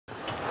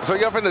So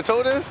y'all finna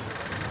tow this?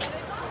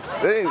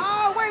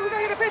 Oh, wait, we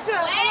gotta get a picture.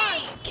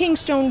 Wait.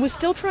 Kingstone was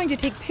still trying to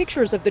take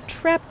pictures of the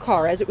trap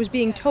car as it was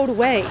being towed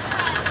away.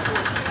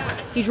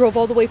 He drove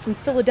all the way from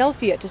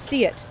Philadelphia to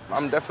see it.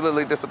 I'm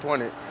definitely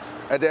disappointed.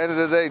 At the end of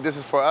the day, this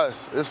is for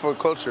us. It's for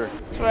culture.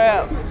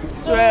 Trap.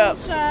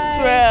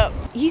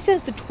 He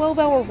says the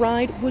 12-hour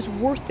ride was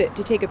worth it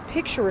to take a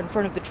picture in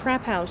front of the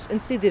trap house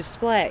and see the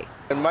display.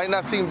 It might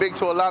not seem big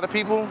to a lot of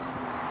people,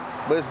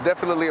 but it's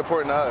definitely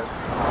important to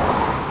us.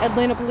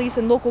 Atlanta police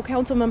and local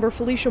council member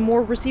Felicia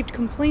Moore received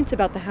complaints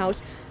about the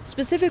house,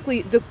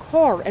 specifically the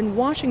car and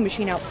washing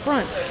machine out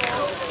front.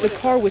 The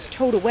car was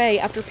towed away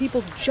after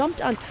people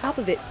jumped on top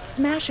of it,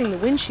 smashing the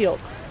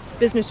windshield.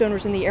 Business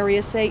owners in the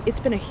area say it's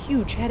been a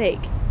huge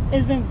headache.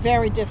 It's been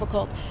very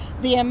difficult.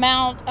 The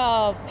amount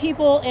of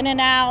people in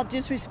and out,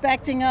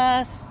 disrespecting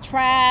us,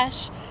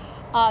 trash,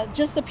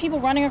 just the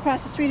people running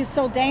across the street is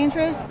so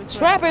dangerous.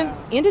 Trapping.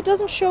 And it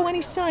doesn't show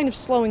any sign of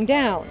slowing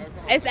down.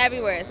 It's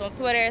everywhere. It's on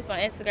Twitter, it's on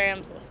Instagram,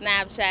 it's on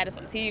Snapchat, it's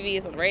on TV,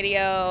 it's on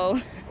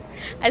radio.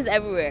 It's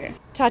everywhere.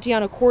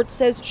 Tatiana Court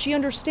says she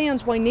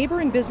understands why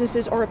neighboring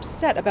businesses are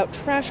upset about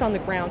trash on the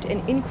ground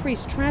and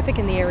increased traffic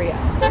in the area.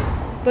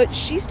 But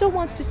she still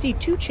wants to see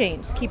 2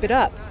 Chainz keep it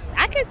up.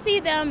 I could see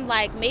them,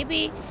 like,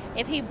 maybe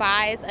if he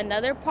buys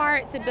another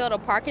part to build a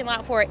parking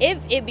lot for it,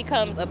 if it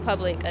becomes a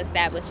public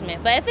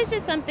establishment. But if it's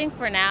just something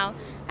for now,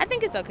 I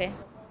think it's okay.